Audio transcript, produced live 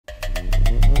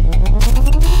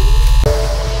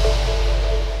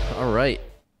right.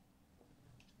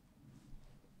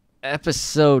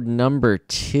 Episode number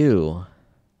 2.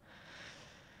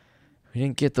 We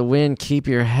didn't get the win. Keep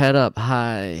your head up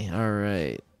high. All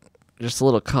right. Just a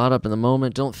little caught up in the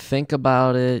moment. Don't think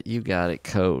about it. You got it,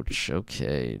 coach.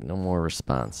 Okay. No more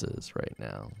responses right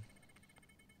now.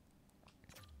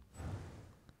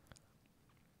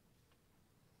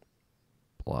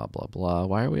 Blah, blah, blah.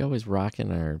 Why are we always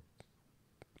rocking our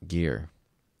gear?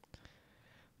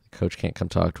 The coach can't come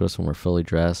talk to us when we're fully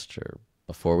dressed or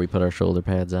before we put our shoulder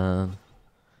pads on.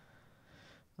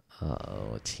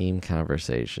 Uh-oh, a team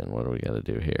conversation. What do we got to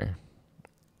do here?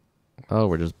 Oh,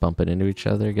 we're just bumping into each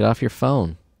other. Get off your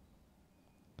phone.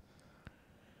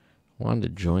 Wanted to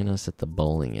join us at the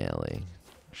bowling alley.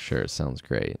 Sure, sounds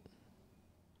great.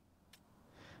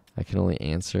 I can only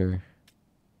answer.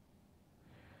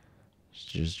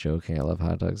 Just joking. I love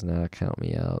hot dogs now. Count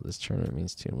me out. This tournament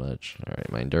means too much. All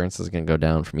right, my endurance is going to go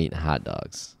down from eating hot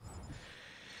dogs.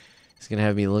 He's going to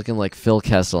have me looking like Phil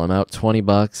Kessel. I'm out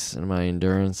 $20 and my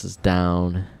endurance is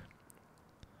down.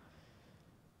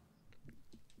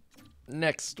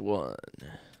 Next one.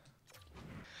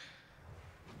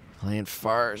 Playing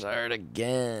Farzard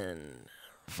again.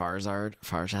 Farzard.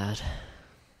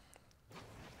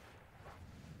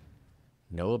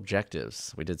 No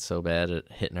objectives. We did so bad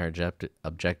at hitting our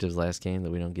objectives last game that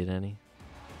we don't get any.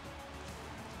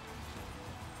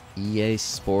 EA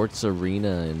Sports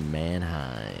Arena in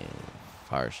Mannheim.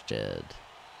 Farzard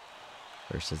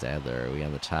versus Adler. Are we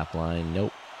on the top line?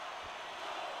 Nope.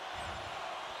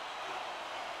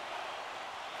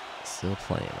 Still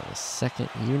playing on the second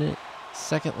unit,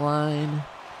 second line.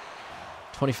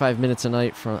 25 minutes a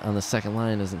night on the second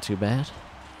line isn't too bad.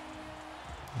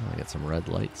 Oh, I got some red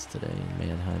lights today in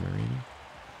Mannheim Arena.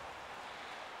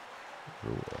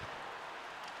 Ooh.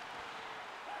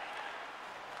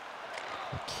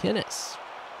 McKinnis.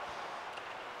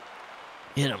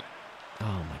 Hit him. Oh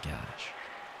my gosh.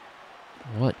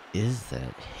 What is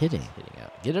that hitting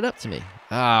out? Get it up to me.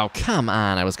 Oh, come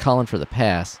on. I was calling for the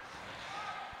pass.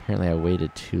 Apparently I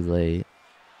waited too late.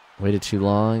 Waited too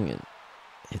long and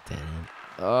hit that in.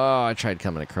 Oh, I tried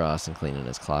coming across and cleaning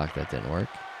his clock. That didn't work.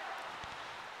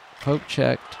 Poke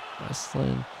checked.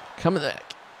 Wrestling. Coming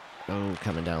back. Oh,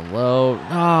 coming down low.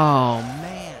 Oh,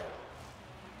 man.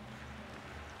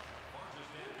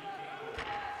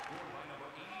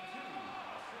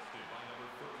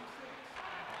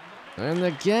 And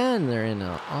again, they're in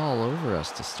all over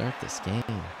us to start this game.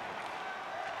 Oh,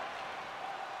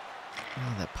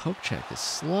 that poke check is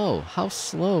slow. How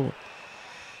slow? You're going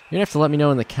to have to let me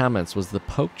know in the comments. Was the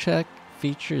poke check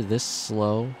feature this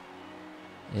slow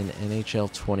in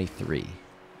NHL 23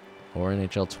 or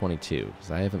NHL 22?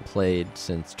 Because I haven't played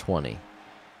since 20.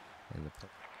 And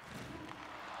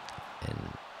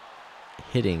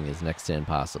hitting is next to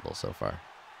impossible so far.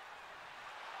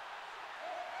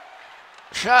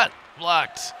 Shot!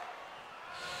 Blocked.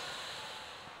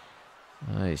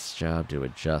 Nice job to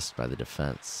adjust by the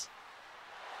defense.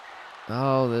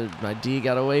 Oh, my D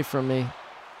got away from me.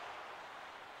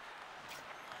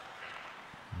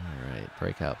 All right,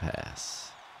 breakout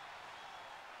pass.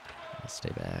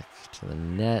 Stay back to the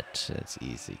net. It's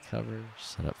easy cover.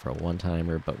 Set up for a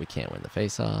one-timer, but we can't win the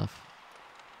face-off.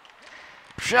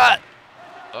 Shot!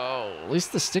 Oh, at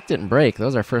least the stick didn't break. That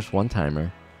was our first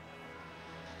one-timer.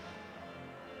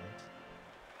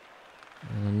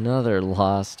 And another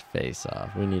lost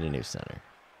face-off. We need a new center.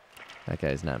 That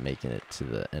guy's not making it to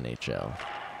the NHL.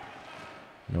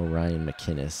 No Ryan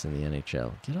McKinnis in the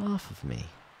NHL. Get off of me.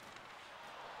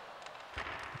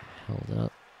 Held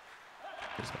up.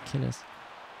 There's McKinnis.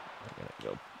 I'm going to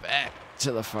go back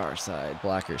to the far side.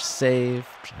 Blocker saved.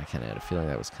 I kind of had a feeling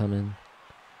that was coming.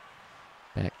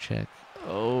 Back check.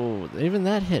 Oh, even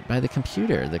that hit by the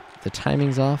computer. The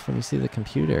timing's off when you see the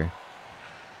computer.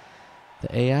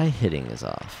 The AI hitting is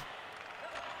off.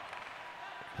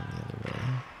 And the other way.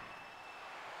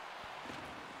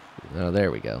 Oh,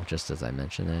 there we go. Just as I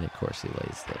mentioned that, of course, he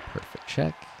lays the perfect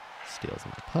check. Steals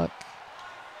my puck.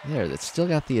 There, that's still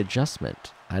got the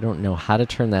adjustment. I don't know how to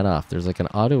turn that off. There's like an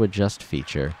auto-adjust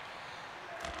feature.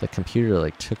 The computer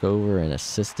like took over and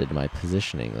assisted my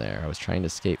positioning there. I was trying to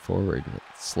skate forward and it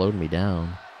slowed me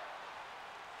down.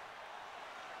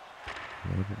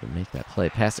 In order to make that play.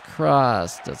 Pass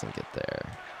across. Doesn't get there.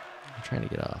 I'm trying to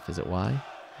get off. Is it Y?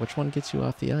 Which one gets you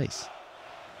off the ice?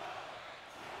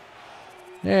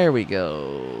 There we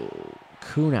go.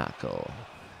 Kunako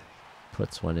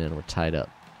puts one in. We're tied up.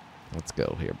 Let's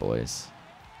go here, boys.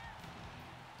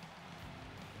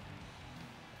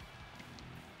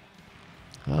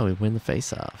 Oh, we win the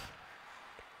face-off.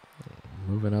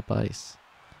 Moving up ice.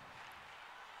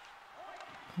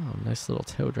 Oh, nice little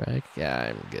toe drag. Yeah,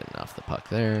 I'm getting off the puck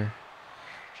there.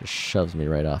 Just shoves me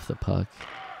right off the puck.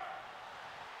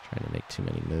 Trying to make too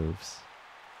many moves.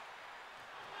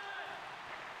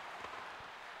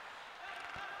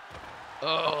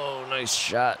 Oh, nice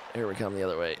shot. Here we come the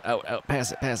other way. Out, out,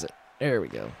 pass it, pass it. There we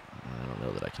go. I don't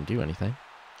know that I can do anything.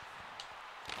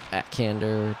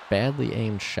 Backhander, badly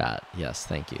aimed shot. Yes,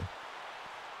 thank you.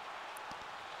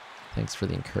 Thanks for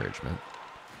the encouragement.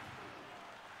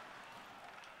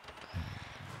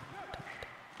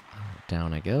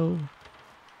 Down I go.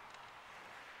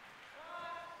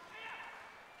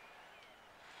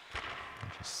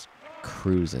 Just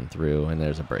cruising through, and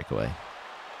there's a breakaway.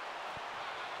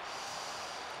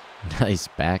 Nice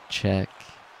back check.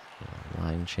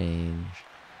 Line change.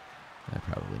 I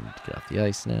probably need to get off the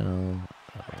ice now.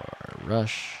 Or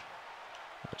rush.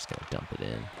 I'm just going to dump it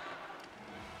in.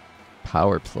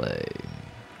 Power play.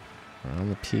 We're on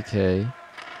the PK.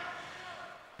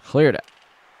 Cleared out.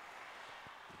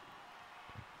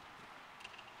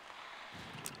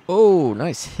 Oh,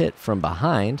 nice hit from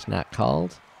behind. Not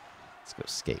called. Let's go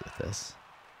skate with this.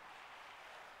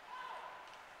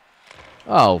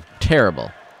 Oh,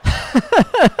 terrible.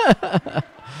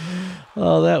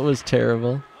 Oh, that was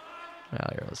terrible. Oh,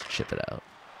 here, let's chip it out.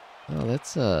 Oh,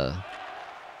 that's a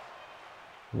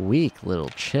weak little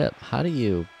chip. How do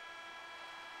you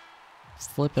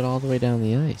flip it all the way down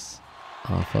the ice?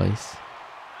 Off ice.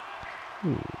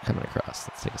 Ooh, coming across.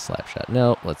 Let's take a slap shot.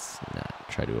 No, let's not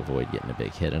try to avoid getting a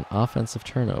big hit. An offensive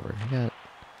turnover. I got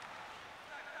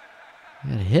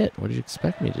a hit. What did you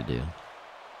expect me to do?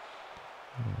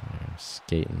 I'm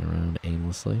skating around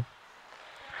aimlessly.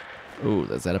 Ooh,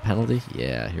 is that a penalty?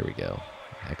 Yeah, here we go.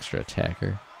 Extra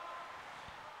attacker.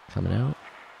 Coming out.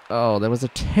 Oh, that was a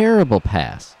terrible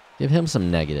pass. Give him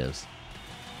some negatives.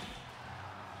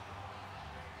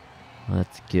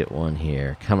 Let's get one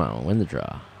here. Come on, win the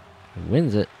draw.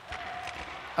 Wins it.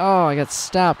 Oh, I got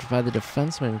stopped by the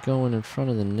defenseman going in front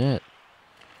of the net.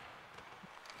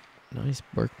 Nice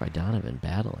work by Donovan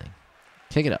battling.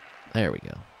 Kick it up. There we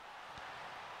go.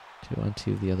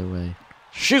 2-on-2 the other way.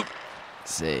 Shoot!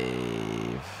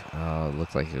 Save. Oh, it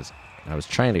looked like it was... I was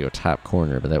trying to go top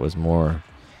corner, but that was more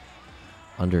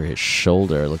under his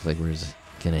shoulder. It looked like we were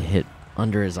going to hit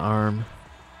under his arm.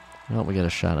 Well, we got a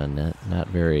shot on net. Not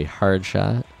very hard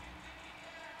shot.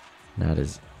 Not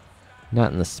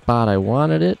in the spot I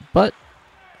wanted it, but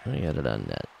I got it on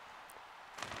net.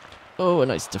 Oh, a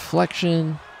nice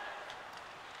deflection.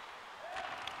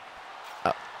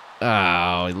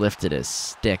 Oh, he lifted his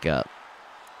stick up.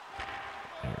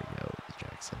 There we go,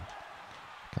 Jackson.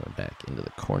 Coming back into the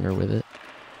corner with it.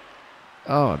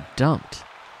 Oh, I'm dumped.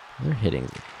 They're hitting.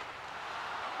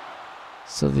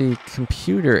 So the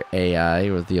computer AI,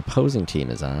 or the opposing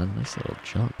team, is on. Nice little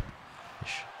jump.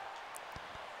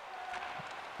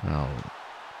 Oh,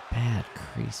 bad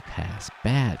crease pass.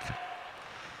 Bad.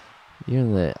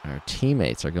 Even our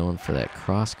teammates are going for that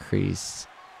cross crease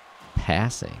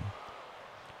passing.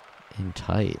 In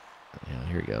tight. Yeah,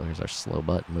 here we go. Here's our slow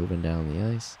butt moving down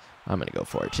the ice. I'm going to go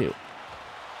for it too.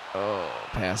 Oh,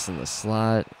 pass in the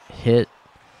slot. Hit.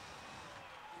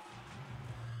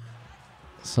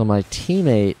 So my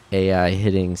teammate AI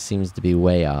hitting seems to be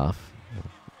way off.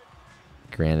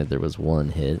 Granted, there was one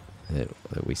hit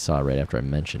that we saw right after I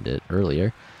mentioned it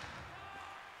earlier.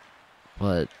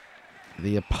 But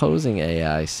the opposing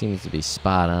AI seems to be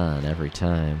spot on every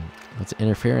time. That's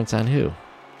interference on who?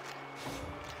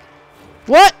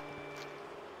 What?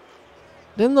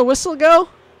 Didn't the whistle go?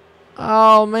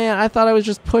 Oh, man. I thought I was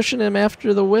just pushing him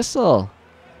after the whistle.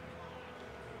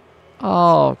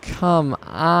 Oh, come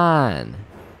on.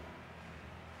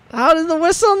 How did the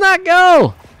whistle not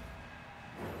go?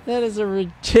 That is a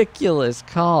ridiculous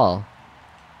call.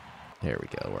 There we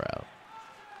go. We're out.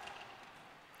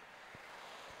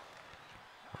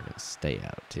 We're going to stay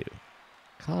out, too.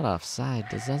 Caught offside.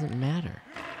 This doesn't matter.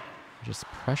 We're just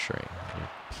pressuring. We're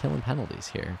killing penalties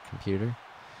here, computer.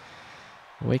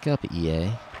 Wake up,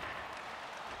 EA.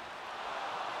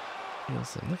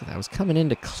 Listen, look at that. I was coming in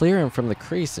to clear him from the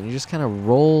crease, and you just kind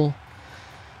of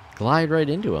glide right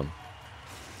into him.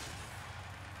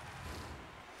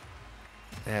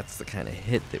 That's the kind of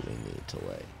hit that we need to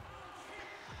lay.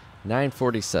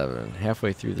 9:47,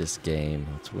 halfway through this game.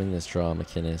 Let's win this draw,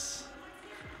 McInnes.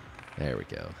 There we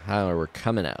go. However, we're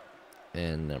coming out.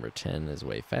 And number 10 is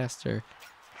way faster.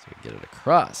 So we get it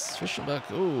across. Fischelbuck.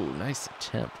 Ooh, nice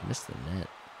attempt. Missed the net.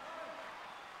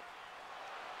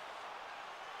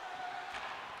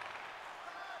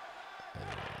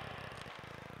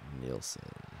 Nielsen.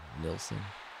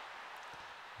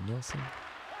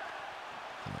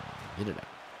 Come on, get it out.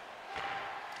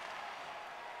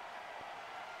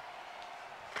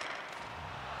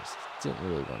 didn't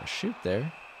really want to shoot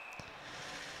there.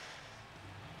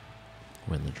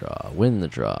 Win the draw. Win the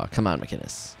draw. Come on,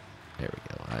 McInnes. There we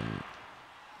go. I'm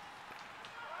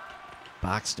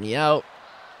boxed me out.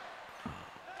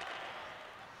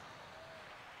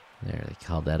 There, they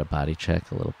called that a body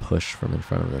check. A little push from in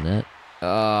front of the net.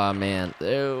 Oh, man.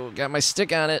 Oh, got my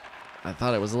stick on it. I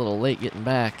thought it was a little late getting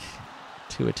back.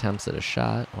 2 attempts at a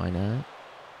shot. Why not?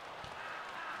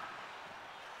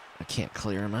 I can't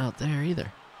clear him out there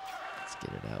either. Let's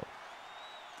get it out.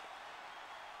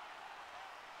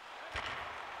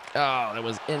 Oh, that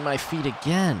was in my feet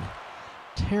again.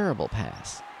 Terrible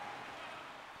pass.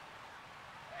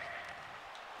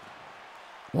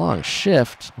 Long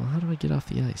shift. Well, how do I get off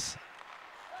the ice?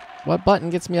 What button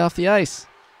gets me off the ice?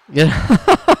 Get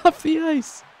off the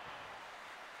ice.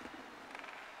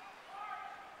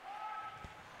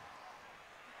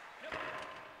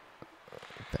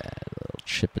 Bad little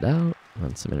chip it out.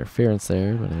 Run some interference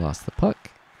there, but I lost the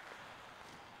puck.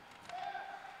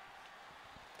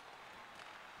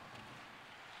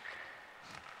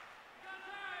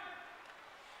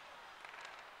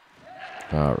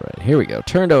 All right, here we go.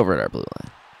 Turned over at our blue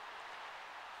line.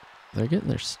 They're getting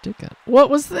their stick on. What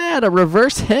was that? A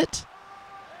reverse hit?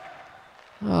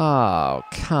 Oh,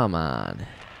 come on.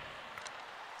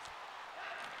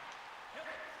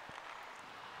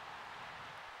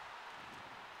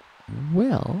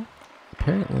 Well,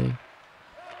 apparently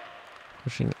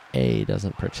pushing A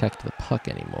doesn't protect the puck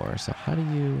anymore. So how do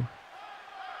you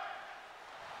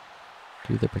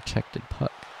do the protected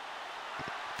puck?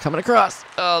 Coming across.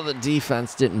 Oh, the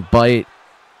defense didn't bite.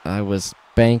 I was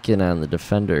banking on the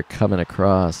defender coming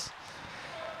across.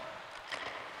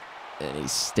 And he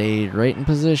stayed right in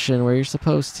position where you're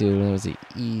supposed to. And it was an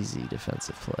easy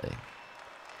defensive play.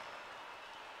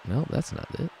 Nope, that's not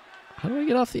it. How do I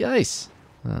get off the ice?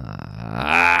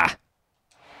 Ah.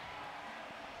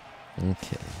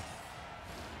 Okay.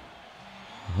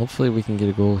 Hopefully we can get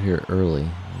a goal here early.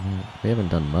 We haven't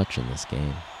done much in this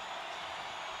game.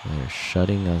 They're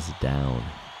shutting us down.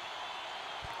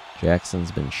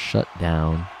 Jackson's been shut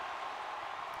down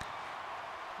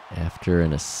after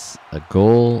a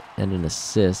goal and an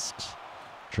assist,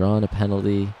 drawing a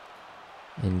penalty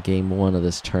in game 1 of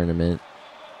this tournament.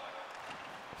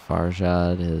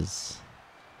 Farjad has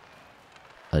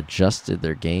adjusted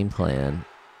their game plan.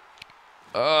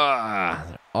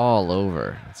 They're all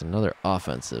over. It's another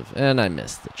offensive, and I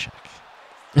missed the check.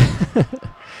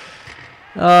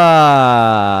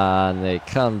 And they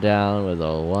come down with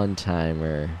a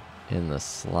one-timer in the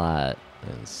slot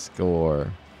and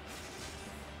score.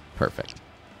 Perfect.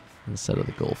 Instead of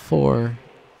the goal 4.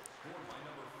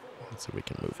 So we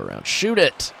can move around. Shoot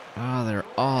it! Oh, they're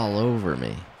all over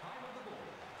me.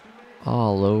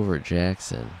 All over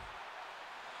Jackson.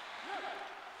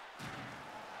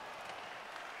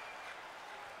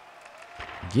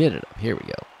 Get it up. Here we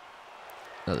go.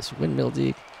 Now this windmill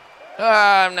deke.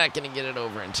 I'm not going to get it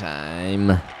over in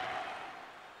time. All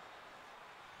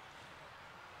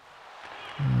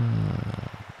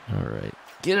right.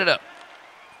 Get it up.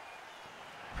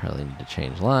 Probably need to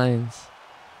change lines.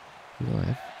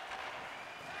 The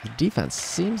defense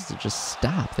seems to just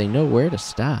stop. They know where to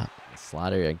stop.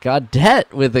 Slaughter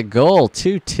Godet with a goal.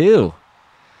 2-2.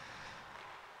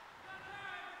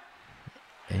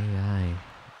 AI.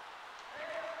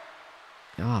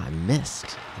 Oh, I missed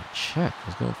the check. I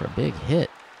was going for a big hit.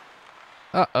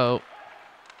 Uh-oh.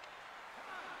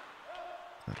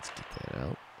 Let's get that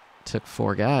out. Took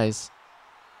 4 guys.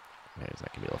 He's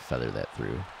not going to be able to feather that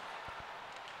through.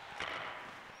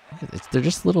 They're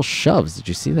just little shoves. Did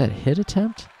you see that hit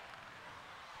attempt?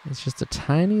 It's just a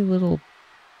tiny little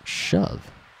shove.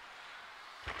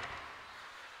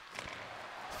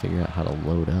 Figure out how to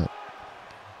load up.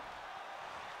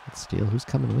 Let's steal. Who's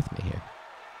coming with me here?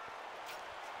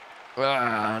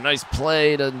 Nice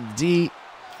play to D.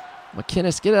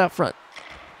 McInnes, get out front.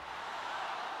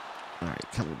 All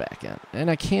right, coming back in. And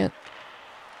I can't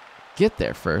get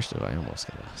there first. Oh, I almost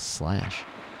got a slash.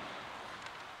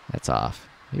 That's off.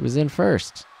 He was in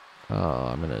first. Oh,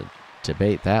 I'm going to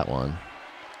debate that one.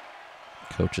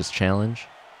 Coach's challenge.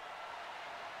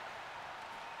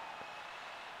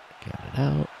 Got it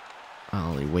out.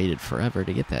 Oh, he waited forever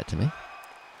to get that to me.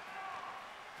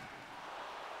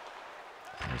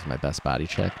 There's my best body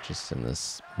check just in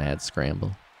this mad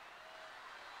scramble.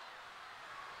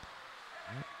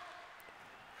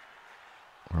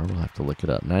 Or we'll have to look it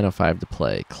up. 9:05 to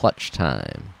play. Clutch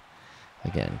time.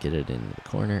 Again, get it in the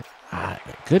corner.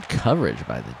 Good coverage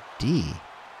by the D.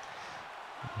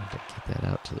 I need to get that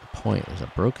out to the point. There's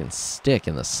a broken stick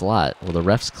in the slot. Will the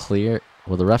refs clear?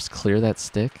 Will the refs clear that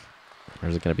stick? Or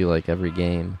is it going to be like every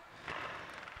game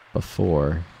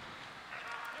before?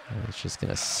 It's just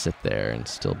going to sit there and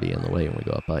still be in the way when we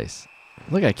go up ice.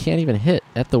 Look, I can't even hit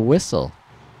at the whistle.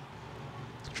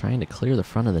 Trying to clear the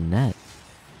front of the net.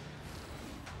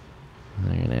 I'm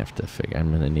going to have to figure... I'm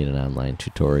going to need an online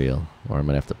tutorial. Or I'm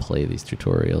going to have to play these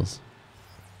tutorials.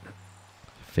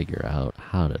 Figure out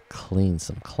how to clean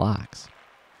some clocks.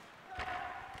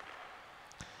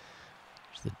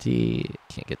 There's the D.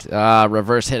 Can't get to...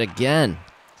 reverse hit again.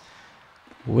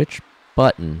 Which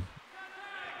button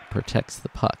protects the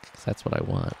puck? 'Cause that's what I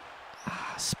want.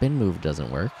 Spin move doesn't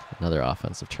work. Another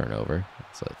offensive turnover.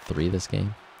 It's a 3 this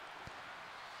game.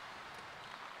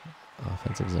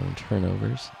 Offensive zone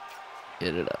turnovers.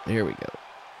 Get it up. Here we go.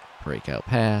 Breakout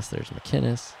pass. There's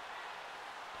McInnes.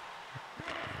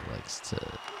 He likes to...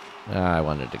 I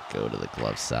wanted to go to the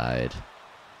glove side.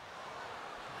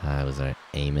 I was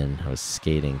aiming. I was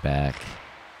skating back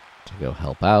to go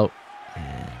help out.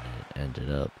 And it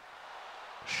ended up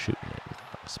shooting it in the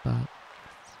wrong spot.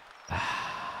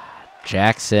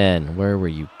 Jackson, where were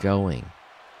you going?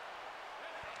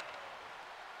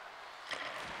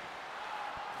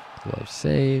 Glove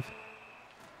save.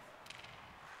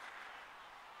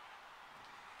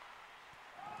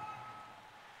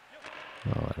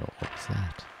 Oh, I don't know what was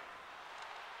that.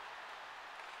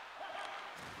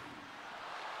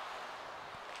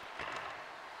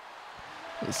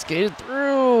 He skated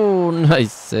through.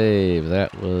 Nice save.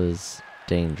 That was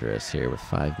dangerous here with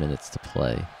 5 minutes to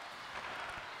play.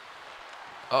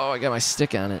 Oh, I got my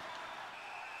stick on it.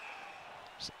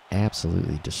 Just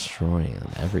absolutely destroying him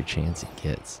every chance he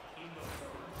gets.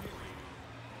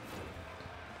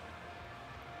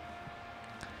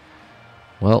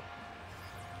 Well,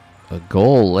 a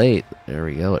goal late. There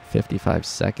we go at 55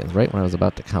 seconds. Right when I was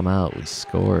about to come out, we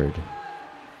scored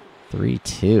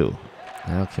 3-2.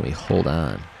 Now can we hold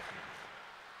on?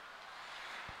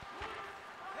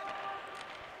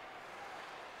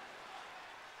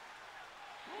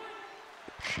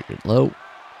 Shoot it low.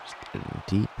 Just get it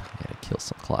deep. Gotta kill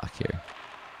some clock here.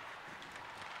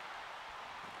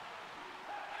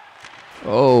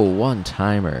 Oh, one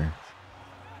timer.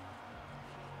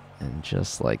 And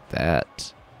just like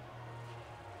that.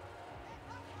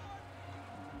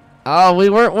 Oh, we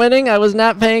weren't winning. I was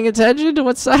not paying attention to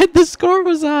what side the score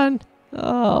was on.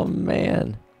 Oh,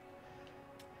 man.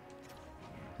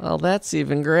 Well, that's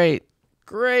even great.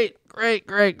 Great. Wait,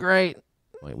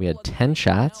 we had 10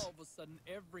 shots?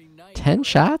 10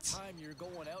 shots?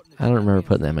 I don't remember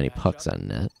putting that many pucks on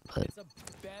net, but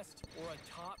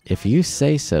if you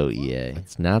say so, EA.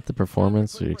 It's not the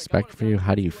performance we expect from you.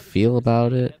 How do you feel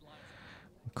about it?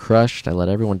 Crushed. I let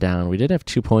everyone down. We did have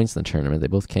 2 points in the tournament. They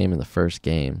both came in the first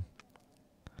game.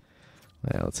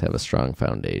 Well, let's have a strong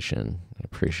foundation. I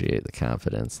appreciate the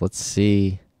confidence. Let's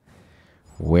see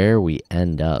where we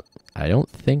end up. I don't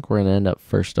think we're going to end up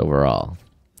first overall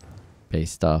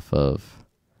based off of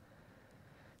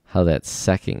how that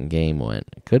second game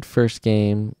went. Good first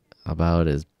game, about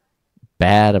as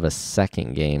bad of a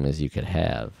second game as you could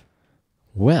have.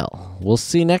 Well, we'll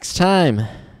see next time.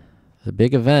 The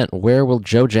big event. Where will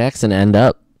Joe Jackson end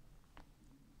up?